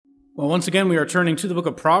Well, once again, we are turning to the book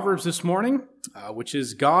of Proverbs this morning, which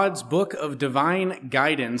is God's book of divine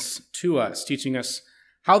guidance to us, teaching us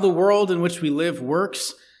how the world in which we live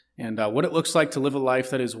works and what it looks like to live a life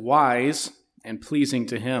that is wise and pleasing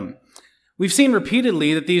to Him. We've seen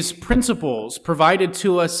repeatedly that these principles provided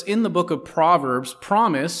to us in the book of Proverbs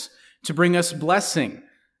promise to bring us blessing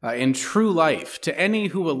in true life to any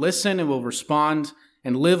who will listen and will respond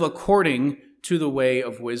and live according to the way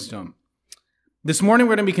of wisdom. This morning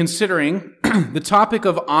we're going to be considering the topic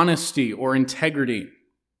of honesty or integrity.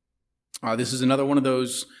 This is another one of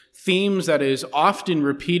those themes that is often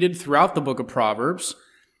repeated throughout the book of Proverbs.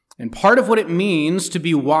 And part of what it means to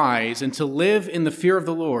be wise and to live in the fear of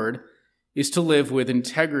the Lord is to live with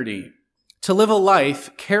integrity, to live a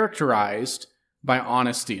life characterized by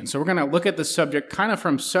honesty. And so we're going to look at this subject kind of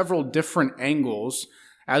from several different angles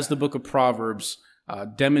as the book of Proverbs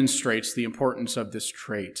demonstrates the importance of this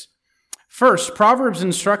trait. First, Proverbs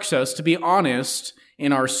instructs us to be honest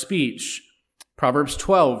in our speech. Proverbs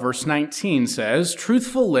 12, verse 19 says,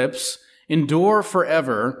 "Truthful lips endure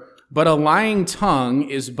forever, but a lying tongue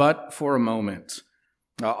is but for a moment."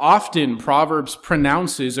 Often, Proverbs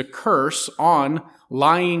pronounces a curse on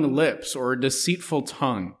lying lips or a deceitful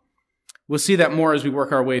tongue. We'll see that more as we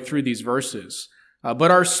work our way through these verses.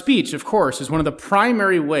 But our speech, of course, is one of the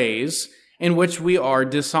primary ways in which we are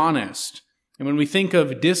dishonest. And when we think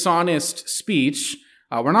of dishonest speech,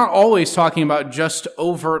 we're not always talking about just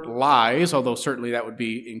overt lies, although certainly that would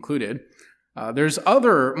be included. There's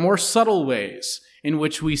other, more subtle ways in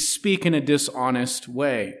which we speak in a dishonest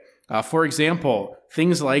way. For example,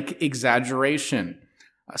 things like exaggeration,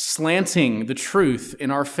 slanting the truth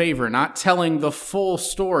in our favor, not telling the full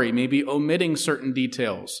story, maybe omitting certain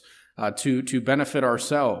details to benefit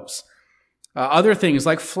ourselves. Other things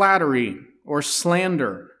like flattery or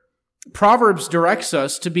slander. Proverbs directs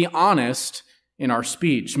us to be honest in our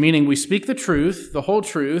speech, meaning we speak the truth, the whole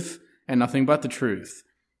truth, and nothing but the truth.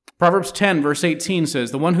 Proverbs 10, verse 18 says,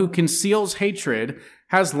 "The one who conceals hatred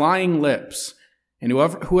has lying lips, and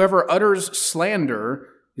whoever utters slander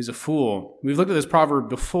is a fool." We've looked at this proverb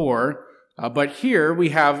before, but here we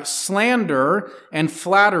have slander and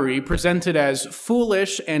flattery presented as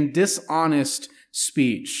foolish and dishonest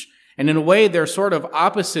speech. And in a way, they're sort of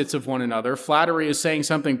opposites of one another. Flattery is saying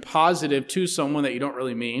something positive to someone that you don't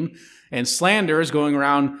really mean. And slander is going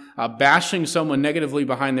around bashing someone negatively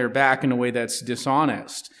behind their back in a way that's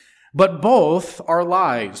dishonest. But both are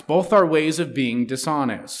lies. Both are ways of being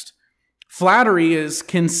dishonest. Flattery is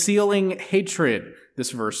concealing hatred, this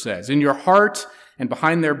verse says. In your heart and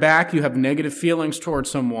behind their back, you have negative feelings towards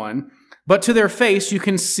someone. But to their face, you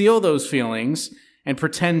conceal those feelings and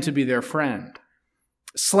pretend to be their friend.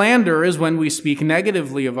 Slander is when we speak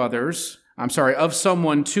negatively of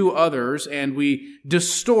someone to others, and we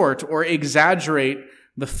distort or exaggerate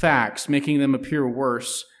the facts, making them appear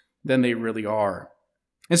worse than they really are.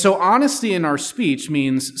 And so honesty in our speech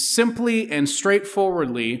means simply and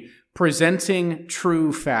straightforwardly presenting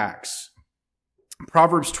true facts.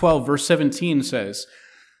 Proverbs 12, verse 17 says,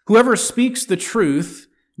 "Whoever speaks the truth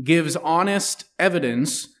gives honest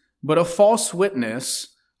evidence, but a false witness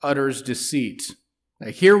utters deceit."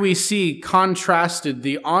 Here we see contrasted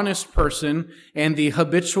the honest person and the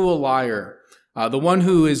habitual liar. The one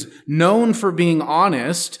who is known for being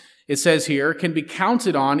honest, it says here, can be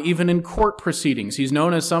counted on even in court proceedings. He's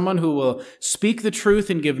known as someone who will speak the truth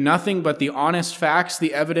and give nothing but the honest facts,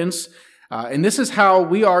 the evidence. And this is how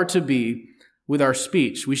we are to be with our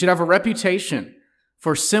speech. We should have a reputation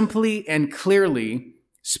for simply and clearly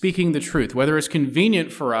speaking the truth. Whether it's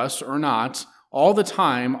convenient for us or not, all the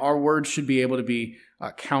time, our words should be able to be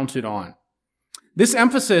counted on. This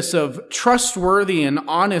emphasis of trustworthy and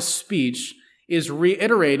honest speech is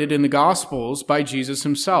reiterated in the Gospels by Jesus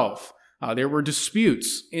himself. There were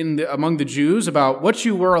disputes among the Jews about what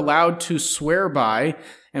you were allowed to swear by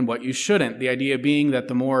and what you shouldn't. The idea being that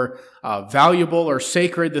the more valuable or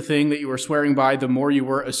sacred the thing that you were swearing by, the more you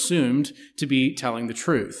were assumed to be telling the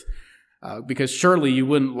truth. Because surely you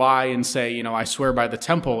wouldn't lie and say, I swear by the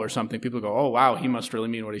temple or something. People go, oh, wow, he must really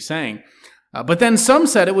mean what he's saying. But then some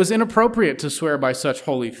said it was inappropriate to swear by such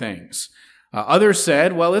holy things. Others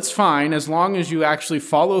said, well, it's fine as long as you actually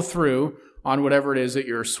follow through on whatever it is that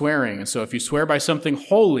you're swearing. And so if you swear by something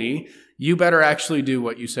holy, you better actually do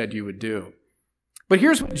what you said you would do. But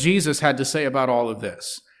here's what Jesus had to say about all of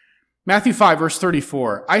this. Matthew 5, verse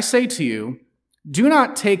 34, "I say to you, do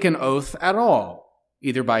not take an oath at all,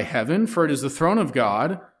 either by heaven, for it is the throne of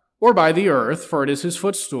God, or by the earth, for it is his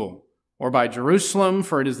footstool, or by Jerusalem,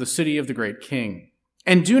 for it is the city of the great king.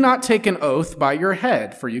 And do not take an oath by your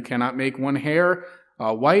head, for you cannot make one hair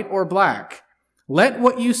white or black. Let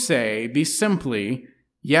what you say be simply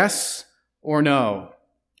yes or no.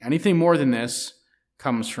 Anything more than this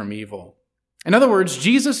comes from evil. In other words,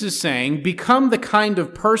 Jesus is saying, become the kind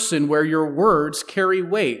of person where your words carry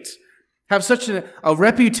weight. Have such a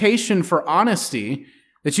reputation for honesty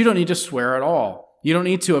that you don't need to swear at all. You don't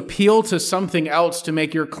need to appeal to something else to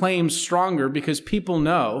make your claims stronger, because people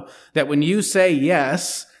know that when you say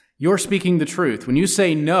yes, you're speaking the truth. When you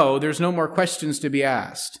say no, there's no more questions to be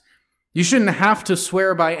asked. You shouldn't have to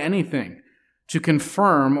swear by anything to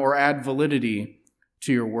confirm or add validity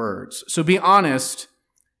to your words. So be honest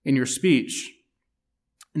in your speech.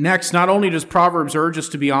 Next, not only does Proverbs urge us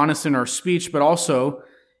to be honest in our speech, but also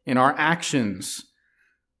in our actions.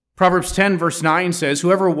 Proverbs 10 verse 9 says,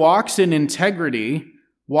 "Whoever walks in integrity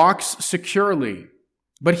walks securely,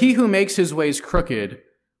 but he who makes his ways crooked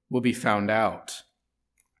will be found out."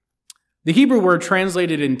 The Hebrew word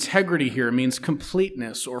translated integrity here means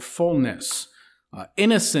completeness or fullness,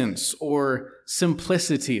 innocence or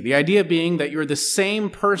simplicity. The idea being that you're the same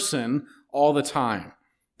person all the time.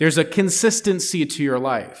 There's a consistency to your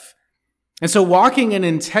life. And so walking in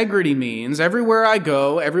integrity means everywhere I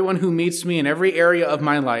go, everyone who meets me in every area of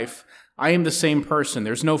my life, I am the same person.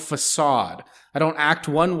 There's no facade. I don't act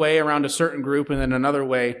one way around a certain group and then another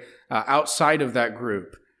way outside of that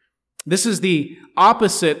group. This is the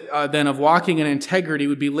opposite then of walking in integrity,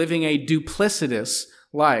 would be living a duplicitous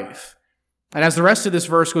life. And as the rest of this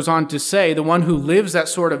verse goes on to say, the one who lives that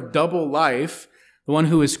sort of double life, the one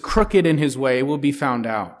who is crooked in his way, will be found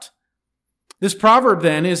out. This proverb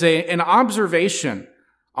then is an observation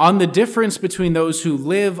on the difference between those who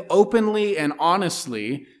live openly and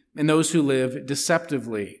honestly and those who live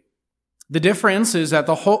deceptively. The difference is that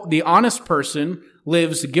the honest person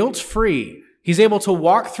lives guilt-free. He's able to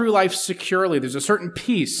walk through life securely. There's a certain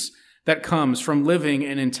peace that comes from living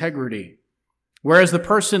in integrity. Whereas the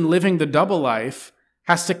person living the double life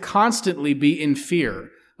has to constantly be in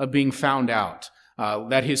fear of being found out,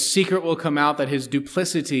 that his secret will come out, that his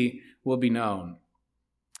duplicity will be known.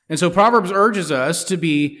 And so Proverbs urges us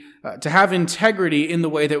to have integrity in the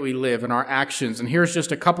way that we live, in our actions. And here's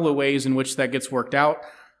just a couple of ways in which that gets worked out.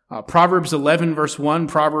 Proverbs 11 verse 1,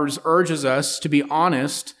 Proverbs urges us to be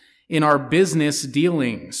honest in our business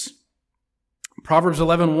dealings. Proverbs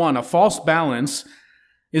 11:1, "A false balance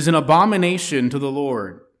is an abomination to the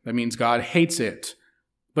Lord." That means God hates it.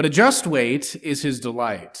 "But a just weight is his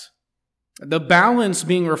delight." The balance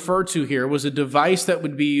being referred to here was a device that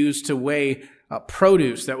would be used to weigh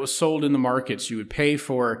produce that was sold in the markets. You would pay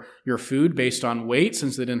for your food based on weight,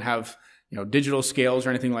 since they didn't have digital scales or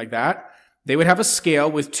anything like that. They would have a scale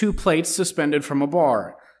with two plates suspended from a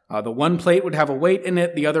bar. The one plate would have a weight in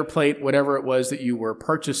it, the other plate, whatever it was that you were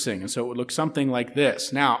purchasing. And so it would look something like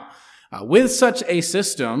this. Now, with such a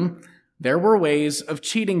system, there were ways of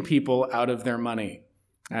cheating people out of their money.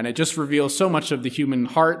 And it just reveals so much of the human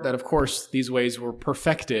heart that, of course, these ways were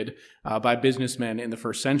perfected by businessmen in the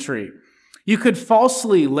first century. You could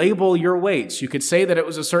falsely label your weights. You could say that it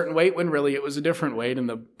was a certain weight when really it was a different weight and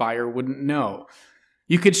the buyer wouldn't know.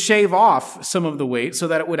 You could shave off some of the weight so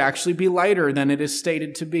that it would actually be lighter than it is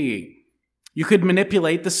stated to be. You could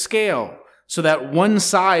manipulate the scale so that one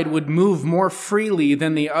side would move more freely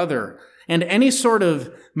than the other. And any sort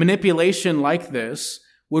of manipulation like this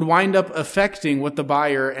would wind up affecting what the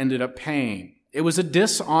buyer ended up paying. It was a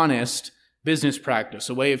dishonest business practice,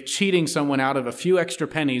 a way of cheating someone out of a few extra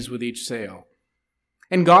pennies with each sale.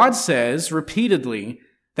 And God says repeatedly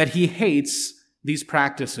that he hates these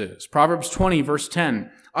practices. Proverbs 20, verse 10,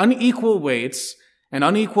 "Unequal weights and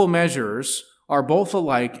unequal measures are both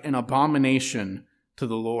alike an abomination to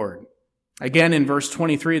the Lord." Again, in verse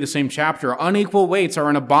 23 of the same chapter, "Unequal weights are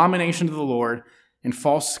an abomination to the Lord, and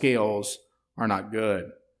false scales are not good."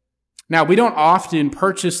 Now, we don't often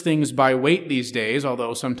purchase things by weight these days,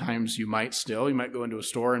 although sometimes you might still. You might go into a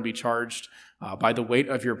store and be charged by the weight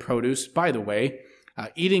of your produce. By the way,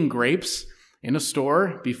 eating grapes in a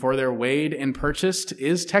store before they're weighed and purchased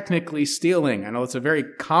is technically stealing. I know it's a very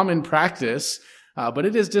common practice, but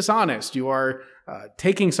it is dishonest. You are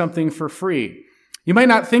taking something for free. You might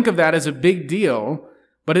not think of that as a big deal,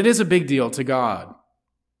 but it is a big deal to God.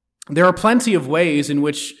 There are plenty of ways in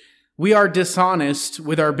which we are dishonest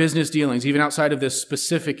with our business dealings, even outside of this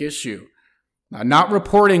specific issue. Not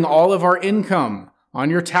reporting all of our income on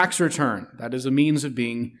your tax return, that is a means of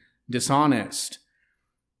being dishonest.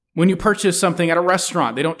 When you purchase something at a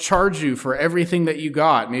restaurant, they don't charge you for everything that you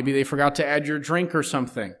got. Maybe they forgot to add your drink or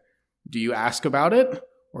something. Do you ask about it,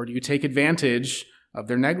 or do you take advantage of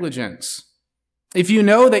their negligence? If you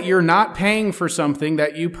know that you're not paying for something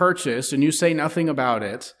that you purchased and you say nothing about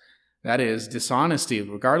it, that is dishonesty,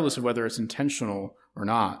 regardless of whether it's intentional or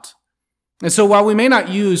not. And so while we may not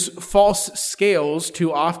use false scales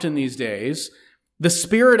too often these days, the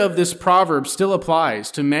spirit of this proverb still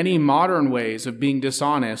applies to many modern ways of being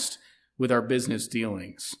dishonest with our business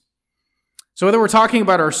dealings. So whether we're talking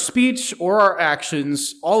about our speech or our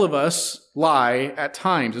actions, all of us lie at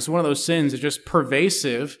times. It's one of those sins that's just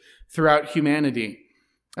pervasive throughout humanity.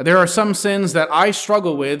 There are some sins that I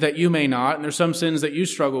struggle with that you may not, and there's some sins that you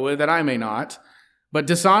struggle with that I may not. But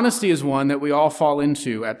dishonesty is one that we all fall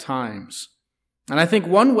into at times. And I think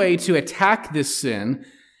one way to attack this sin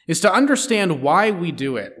is to understand why we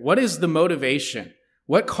do it. What is the motivation?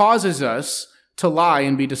 What causes us to lie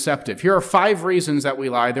and be deceptive? Here are 5 reasons that we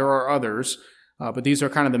lie. There are others, but these are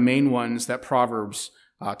kind of the main ones that Proverbs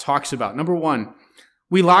talks about. Number 1,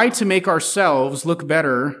 we lie to make ourselves look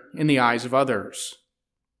better in the eyes of others.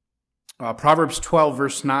 Proverbs 12,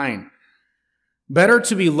 verse 9. Better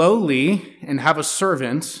to be lowly and have a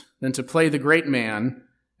servant than to play the great man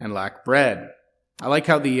and lack bread. I like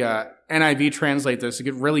how the NIV translate this.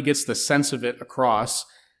 It really gets the sense of it across.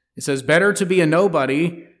 It says, better to be a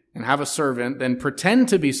nobody and have a servant than pretend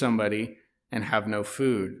to be somebody and have no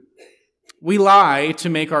food. We lie to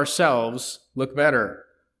make ourselves look better.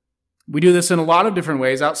 We do this in a lot of different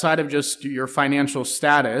ways outside of just your financial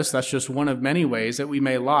status. That's just one of many ways that we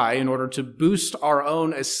may lie in order to boost our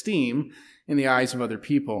own esteem in the eyes of other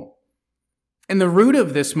people. And the root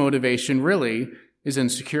of this motivation really is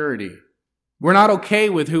insecurity. We're not okay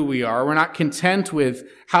with who we are. We're not content with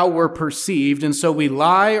how we're perceived. And so we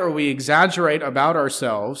lie or we exaggerate about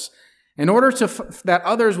ourselves in order that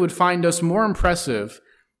others would find us more impressive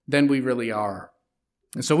than we really are.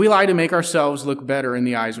 And so we lie to make ourselves look better in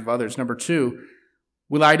the eyes of others. Number 2,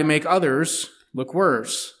 we lie to make others look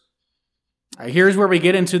worse. Here's where we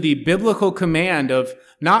get into the biblical command of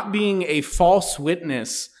not being a false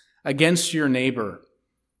witness against your neighbor.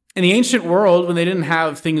 In the ancient world, when they didn't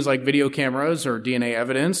have things like video cameras or DNA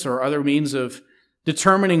evidence or other means of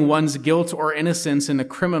determining one's guilt or innocence in a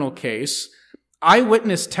criminal case,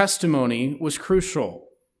 eyewitness testimony was crucial.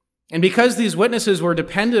 And because these witnesses were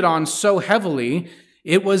depended on so heavily,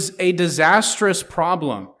 it was a disastrous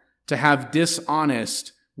problem to have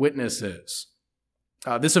dishonest witnesses.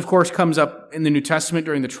 This, of course, comes up in the New Testament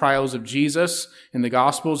during the trials of Jesus. In the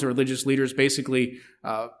Gospels, the religious leaders basically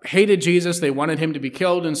hated Jesus. They wanted him to be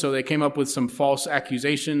killed, and so they came up with some false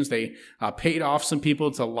accusations. They paid off some people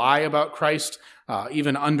to lie about Christ,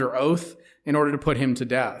 even under oath, in order to put him to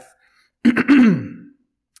death.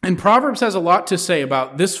 And Proverbs has a lot to say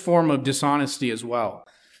about this form of dishonesty as well.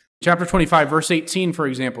 Chapter 25, verse 18, for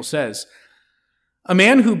example, says, "A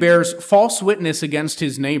man who bears false witness against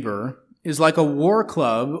his neighbor is like a war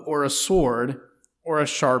club or a sword or a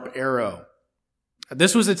sharp arrow."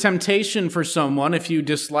 This was a temptation for someone if you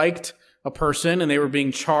disliked a person and they were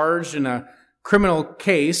being charged in a criminal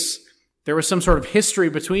case. There was some sort of history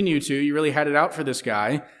between you two. You really had it out for this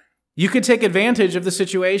guy. You could take advantage of the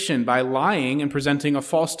situation by lying and presenting a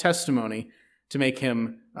false testimony to make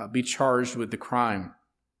him be charged with the crime.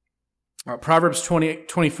 Proverbs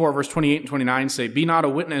 24, verse 28 and 29 say, "Be not a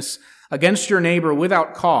witness against your neighbor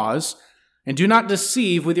without cause, and do not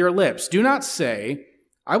deceive with your lips. Do not say,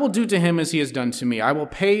 'I will do to him as he has done to me. I will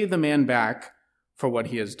pay the man back for what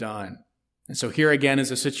he has done.'" And so here again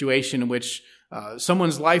is a situation in which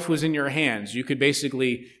someone's life was in your hands. You could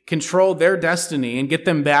basically control their destiny and get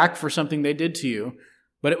them back for something they did to you,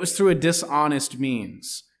 but it was through a dishonest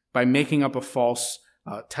means, by making up a false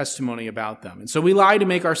testimony about them. And so we lie to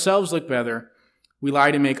make ourselves look better. We lie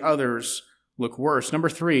to make others look worse. Number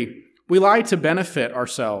 3, we lie to benefit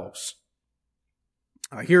ourselves.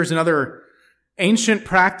 Here's another ancient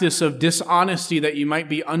practice of dishonesty that you might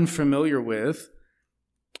be unfamiliar with.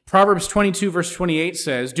 Proverbs 22, verse 28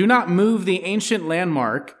 says, "Do not move the ancient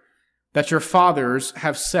landmark that your fathers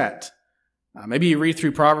have set." Maybe you read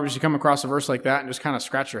through Proverbs, you come across a verse like that and just kind of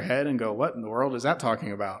scratch your head and go, what in the world is that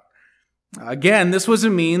talking about? Again, this was a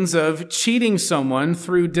means of cheating someone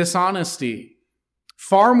through dishonesty.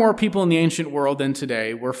 Far more people in the ancient world than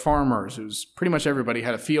today were farmers. It was pretty much everybody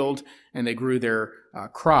had a field and they grew their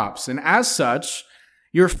crops. And as such,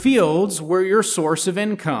 your fields were your source of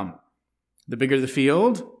income. The bigger the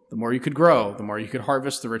field, the more you could grow, the more you could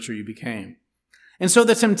harvest, the richer you became. And so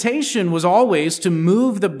the temptation was always to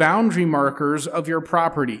move the boundary markers of your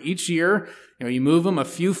property. Each year, you move them a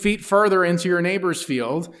few feet further into your neighbor's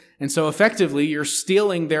field, and so effectively you're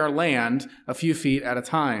stealing their land a few feet at a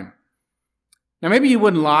time. Now maybe you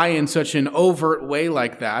wouldn't lie in such an overt way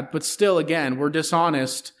like that, but still, again, we're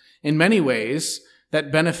dishonest in many ways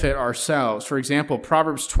that benefit ourselves. For example,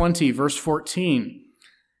 Proverbs 20, verse 14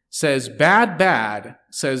 says, "Bad, bad,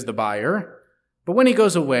 says the buyer, but when he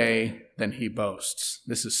goes away, than he boasts.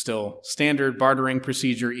 This is still standard bartering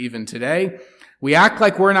procedure even today. We act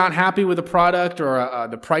like we're not happy with a product or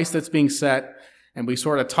the price that's being set, and we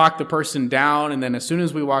sort of talk the person down, and then as soon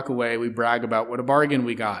as we walk away, we brag about what a bargain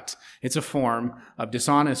we got. It's a form of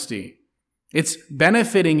dishonesty. It's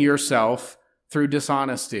benefiting yourself through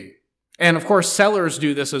dishonesty. And of course, sellers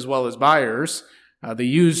do this as well as buyers. The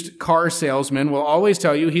used car salesman will always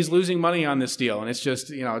tell you he's losing money on this deal, and it's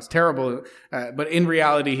just, it's terrible. But in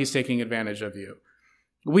reality, he's taking advantage of you.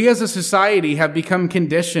 We as a society have become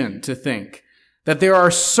conditioned to think that there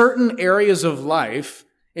are certain areas of life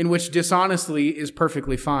in which dishonesty is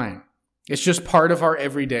perfectly fine. It's just part of our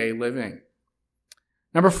everyday living.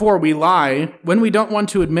 Number 4, we lie when we don't want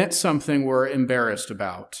to admit something we're embarrassed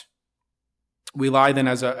about. We lie then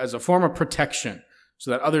as a form of protection so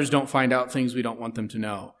that others don't find out things we don't want them to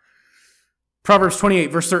know. Proverbs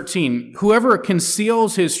 28, verse 13, whoever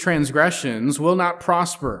conceals his transgressions will not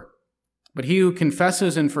prosper, but he who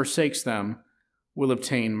confesses and forsakes them will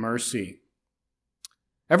obtain mercy.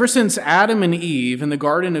 Ever since Adam and Eve in the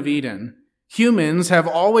Garden of Eden, humans have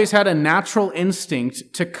always had a natural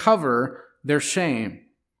instinct to cover their shame.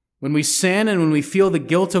 When we sin and when we feel the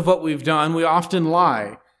guilt of what we've done, we often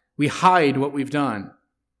lie. We hide what we've done.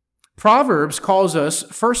 Proverbs calls us,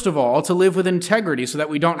 first of all, to live with integrity so that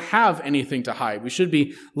we don't have anything to hide. We should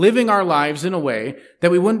be living our lives in a way that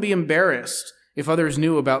we wouldn't be embarrassed if others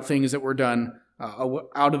knew about things that were done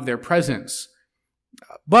out of their presence.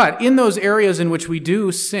 But in those areas in which we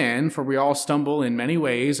do sin, for we all stumble in many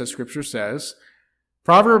ways, as Scripture says,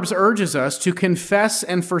 Proverbs urges us to confess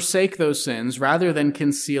and forsake those sins rather than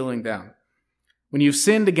concealing them. When you've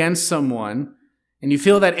sinned against someone and you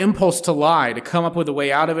feel that impulse to lie, to come up with a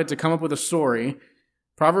way out of it, to come up with a story,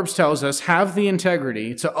 Proverbs tells us, have the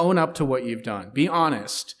integrity to own up to what you've done. Be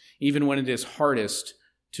honest, even when it is hardest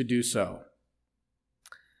to do so.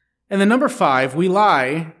 And then number 5, we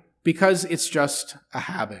lie because it's just a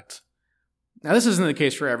habit. Now, this isn't the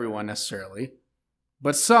case for everyone necessarily,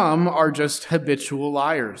 but some are just habitual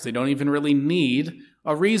liars. They don't even really need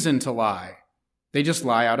a reason to lie. They just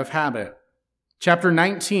lie out of habit. Chapter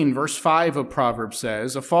 19, verse 5 of Proverbs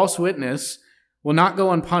says, a false witness will not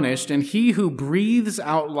go unpunished, and he who breathes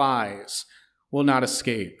out lies will not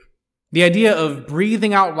escape. The idea of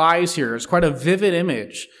breathing out lies here is quite a vivid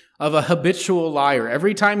image of a habitual liar.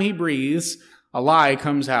 Every time he breathes, a lie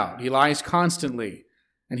comes out. He lies constantly,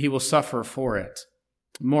 and he will suffer for it.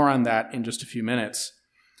 More on that in just a few minutes.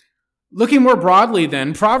 Looking more broadly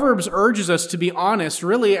then, Proverbs urges us to be honest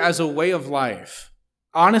really as a way of life.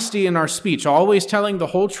 Honesty in our speech, always telling the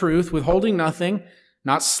whole truth, withholding nothing,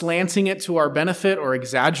 not slanting it to our benefit or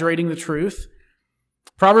exaggerating the truth.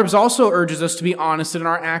 Proverbs also urges us to be honest in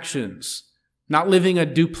our actions, not living a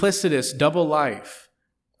duplicitous double life.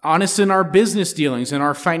 Honest in our business dealings and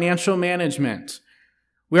our financial management.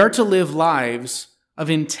 We are to live lives of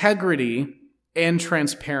integrity and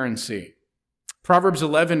transparency. Proverbs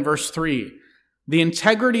 11, verse 3, the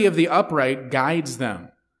integrity of the upright guides them,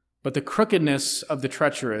 but the crookedness of the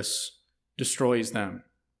treacherous destroys them.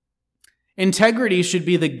 Integrity should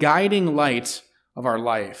be the guiding light of our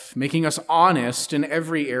life, making us honest in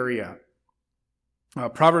every area.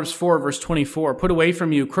 Proverbs 4, verse 24, put away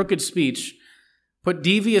from you crooked speech, put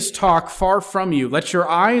devious talk far from you. Let your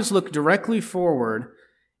eyes look directly forward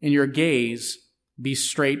and your gaze be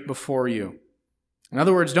straight before you. In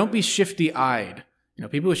other words, don't be shifty-eyed.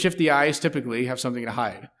 People with shifty eyes typically have something to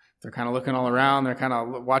hide. They're kind of looking all around. They're kind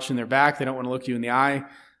of watching their back. They don't want to look you in the eye.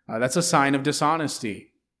 That's a sign of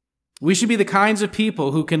dishonesty. We should be the kinds of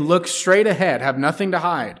people who can look straight ahead, have nothing to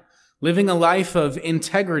hide, living a life of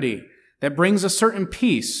integrity that brings a certain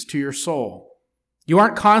peace to your soul. You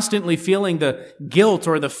aren't constantly feeling the guilt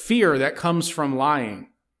or the fear that comes from lying.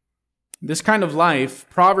 This kind of life,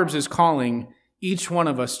 Proverbs is calling each one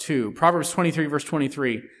of us to. Proverbs 23, verse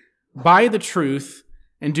 23, buy the truth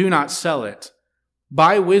and do not sell it.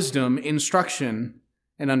 Buy wisdom, instruction,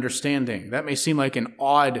 and understanding. That may seem like an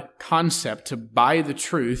odd concept to buy the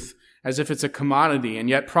truth as if it's a commodity, and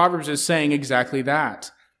yet Proverbs is saying exactly that.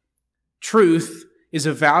 Truth is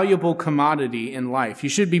a valuable commodity in life. You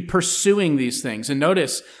should be pursuing these things. And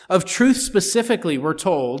notice, of truth specifically, we're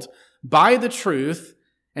told, buy the truth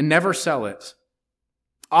and never sell it.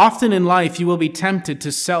 Often in life, you will be tempted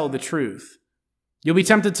to sell the truth. You'll be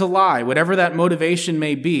tempted to lie, whatever that motivation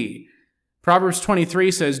may be. Proverbs 23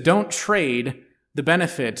 says, don't trade the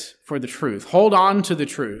benefit for the truth. Hold on to the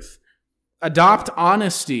truth. Adopt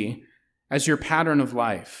honesty as your pattern of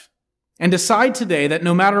life. And decide today that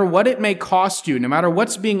no matter what it may cost you, no matter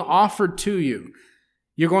what's being offered to you,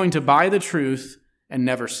 you're going to buy the truth and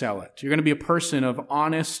never sell it. You're going to be a person of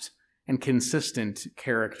honest and consistent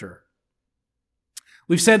character.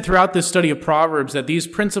 We've said throughout this study of Proverbs that these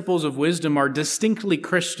principles of wisdom are distinctly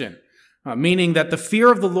Christian, meaning that the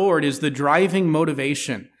fear of the Lord is the driving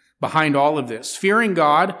motivation behind all of this. Fearing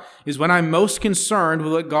God is when I'm most concerned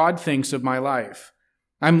with what God thinks of my life.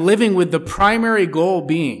 I'm living with the primary goal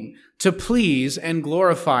being to please and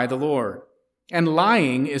glorify the Lord. And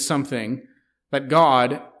lying is something that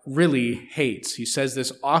God really hates. He says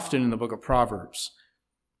this often in the book of Proverbs.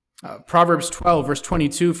 Proverbs 12, verse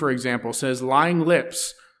 22, for example, says, lying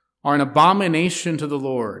lips are an abomination to the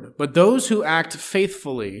Lord, but those who act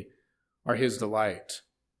faithfully are his delight.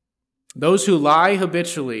 Those who lie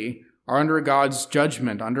habitually are under God's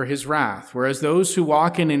judgment, under his wrath, whereas those who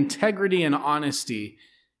walk in integrity and honesty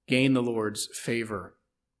gain the Lord's favor.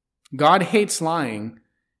 God hates lying,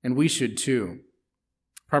 and we should too.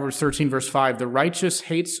 Proverbs 13, verse 5, the righteous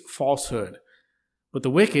hates falsehood, but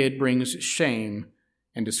the wicked brings shame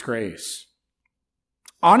and disgrace.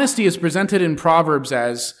 Honesty is presented in Proverbs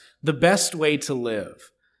as the best way to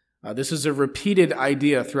live. This is a repeated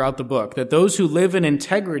idea throughout the book, that those who live in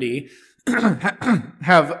integrity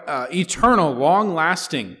have eternal,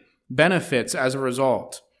 long-lasting benefits as a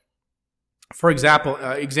result. For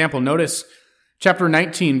example, notice chapter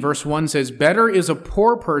 19, verse 1 says, better is a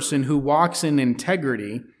poor person who walks in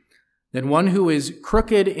integrity than one who is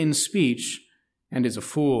crooked in speech and is a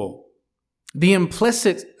fool. The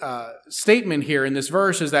implicit statement here in this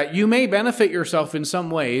verse is that you may benefit yourself in some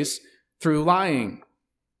ways through lying.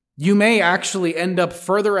 You may actually end up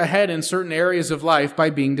further ahead in certain areas of life by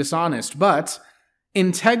being dishonest, but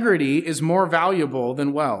integrity is more valuable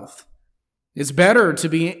than wealth. It's better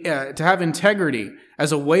to have integrity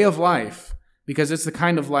as a way of life because it's the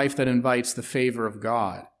kind of life that invites the favor of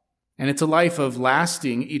God, and it's a life of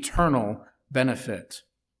lasting, eternal benefit.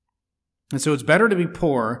 And so it's better to be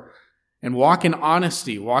poor and walk in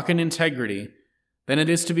honesty, walk in integrity, than it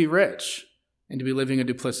is to be rich and to be living a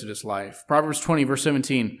duplicitous life. Proverbs 20, verse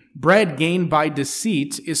 17, bread gained by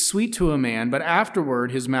deceit is sweet to a man, but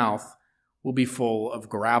afterward his mouth will be full of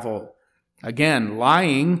gravel. Again,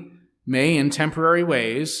 lying may in temporary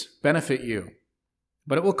ways benefit you,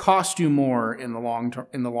 but it will cost you more in the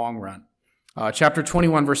long run. Chapter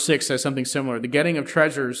 21, verse 6 says something similar. The getting of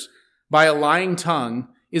treasures by a lying tongue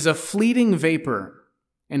is a fleeting vapor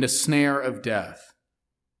and a snare of death.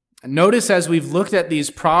 Notice as we've looked at these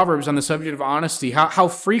proverbs on the subject of honesty, how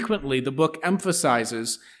frequently the book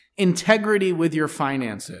emphasizes integrity with your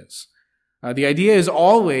finances. The idea is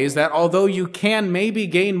always that although you can maybe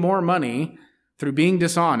gain more money through being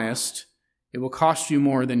dishonest, it will cost you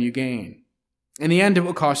more than you gain. In the end, it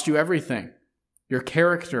will cost you everything. Your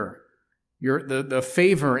character, the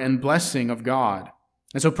favor and blessing of God.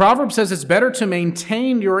 And so Proverbs says it's better to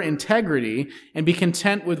maintain your integrity and be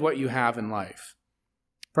content with what you have in life.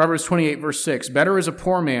 Proverbs 28, verse 6, better is a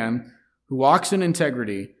poor man who walks in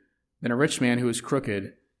integrity than a rich man who is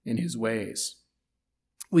crooked in his ways.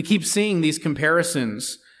 We keep seeing these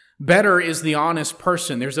comparisons. Better is the honest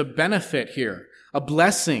person. There's a benefit here, a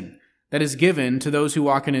blessing that is given to those who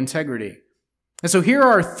walk in integrity. And so here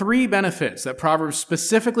are three benefits that Proverbs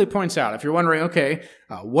specifically points out. If you're wondering, okay,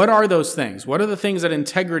 what are those things? What are the things that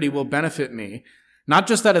integrity will benefit me? Not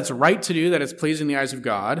just that it's right to do, that it's pleasing in the eyes of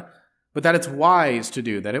God, but that it's wise to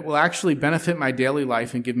do, that it will actually benefit my daily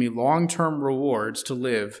life and give me long-term rewards to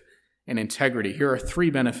live in integrity. Here are three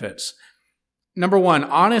benefits. Number one,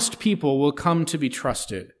 honest people will come to be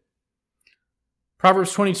trusted.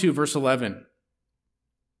 Proverbs 22, verse 11.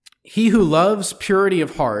 He who loves purity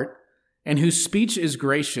of heart and whose speech is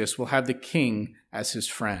gracious will have the king as his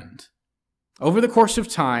friend. Over the course of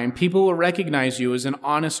time, people will recognize you as an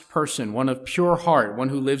honest person, one of pure heart, one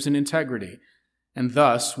who lives in integrity, and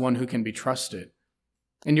thus one who can be trusted.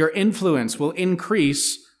 And your influence will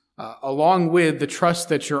increase along with the trust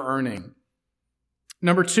that you're earning.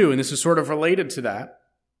 Number two, and this is sort of related to that,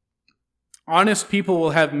 honest people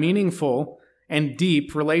will have meaningful and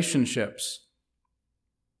deep relationships.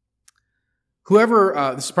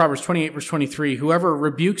 This is Proverbs 28, verse 23, whoever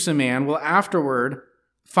rebukes a man will afterward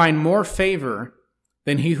find more favor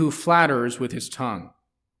than he who flatters with his tongue.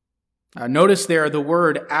 Notice there the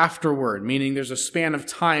word afterward, meaning there's a span of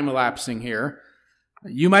time elapsing here.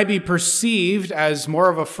 You might be perceived as more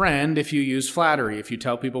of a friend if you use flattery. If you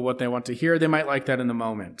tell people what they want to hear, they might like that in the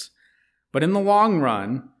moment. But in the long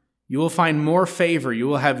run, you will find more favor. You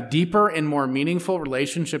will have deeper and more meaningful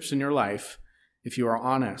relationships in your life if you are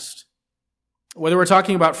honest. Whether we're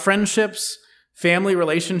talking about friendships, family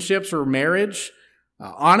relationships, or marriage,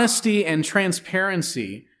 honesty and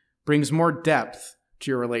transparency brings more depth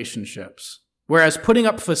to your relationships. Whereas putting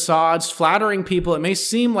up facades, flattering people, it may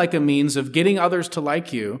seem like a means of getting others to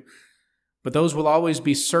like you, but those will always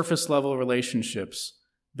be surface-level relationships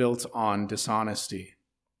built on dishonesty.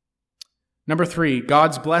 Number 3,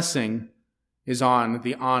 God's blessing is on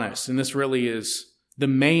the honest, and this really is the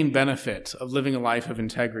main benefit of living a life of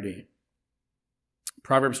integrity.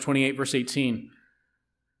 Proverbs 28, verse 18,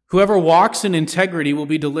 whoever walks in integrity will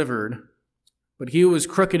be delivered, but he who is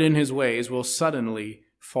crooked in his ways will suddenly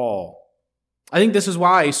fall. I think this is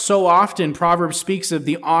why so often Proverbs speaks of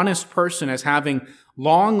the honest person as having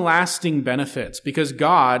long-lasting benefits, because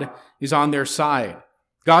God is on their side.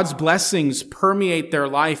 God's blessings permeate their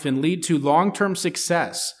life and lead to long-term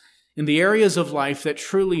success in the areas of life that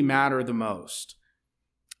truly matter the most.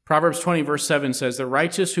 Proverbs 20, verse 7 says, the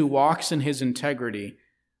righteous who walks in his integrity,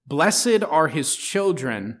 blessed are his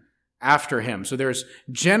children after him. So there's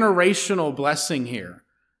generational blessing here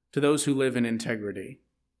to those who live in integrity.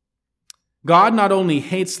 God not only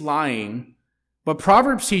hates lying, but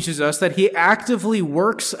Proverbs teaches us that he actively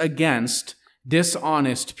works against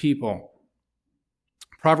dishonest people.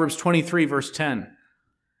 Proverbs 23, verse 10.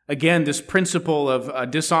 Again, this principle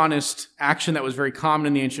of dishonest action that was very common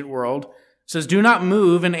in the ancient world says, do not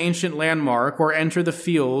move an ancient landmark or enter the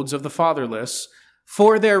fields of the fatherless,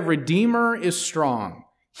 for their Redeemer is strong.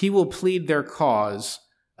 He will plead their cause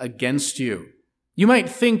against you. You might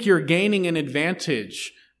think you're gaining an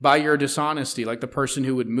advantage by your dishonesty, like the person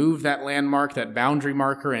who would move that landmark, that boundary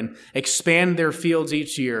marker, and expand their fields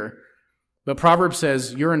each year. But Proverbs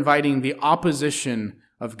says you're inviting the opposition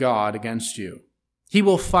of God against you. He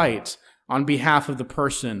will fight on behalf of the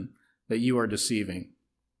person that you are deceiving.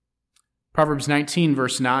 Proverbs 19,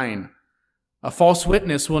 verse 9, a false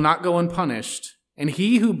witness will not go unpunished, and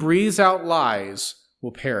he who breathes out lies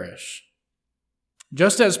will perish.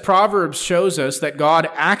 Just as Proverbs shows us that God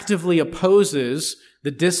actively opposes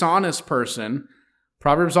the dishonest person,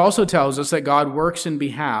 Proverbs also tells us that God works in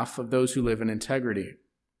behalf of those who live in integrity.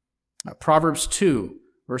 Proverbs 2,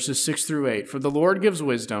 verses 6 through 8, for the Lord gives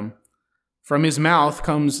wisdom. From his mouth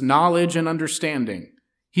comes knowledge and understanding.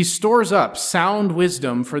 He stores up sound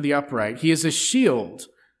wisdom for the upright. He is a shield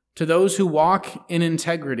to those who walk in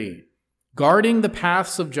integrity, guarding the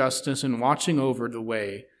paths of justice and watching over the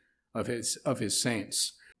way of his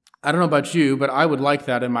saints. I don't know about you, but I would like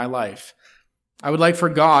that in my life. I would like for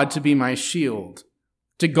God to be my shield,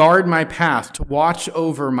 to guard my path, to watch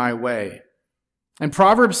over my way. And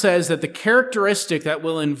Proverbs says that the characteristic that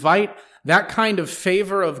will invite that kind of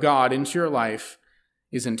favor of God into your life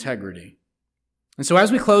is integrity. And so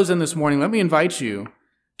as we close in this morning, let me invite you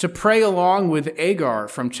to pray along with Agar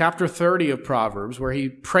from chapter 30 of Proverbs, where he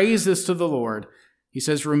prays this to the Lord. He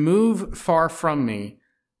says, remove far from me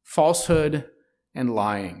falsehood and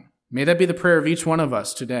lying. May that be the prayer of each one of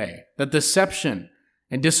us today, that deception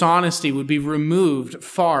and dishonesty would be removed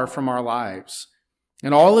far from our lives.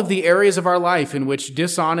 And all of the areas of our life in which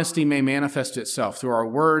dishonesty may manifest itself through our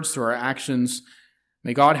words, through our actions,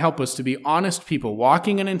 may God help us to be honest people,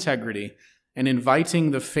 walking in integrity and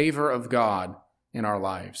inviting the favor of God in our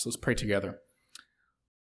lives. Let's pray together.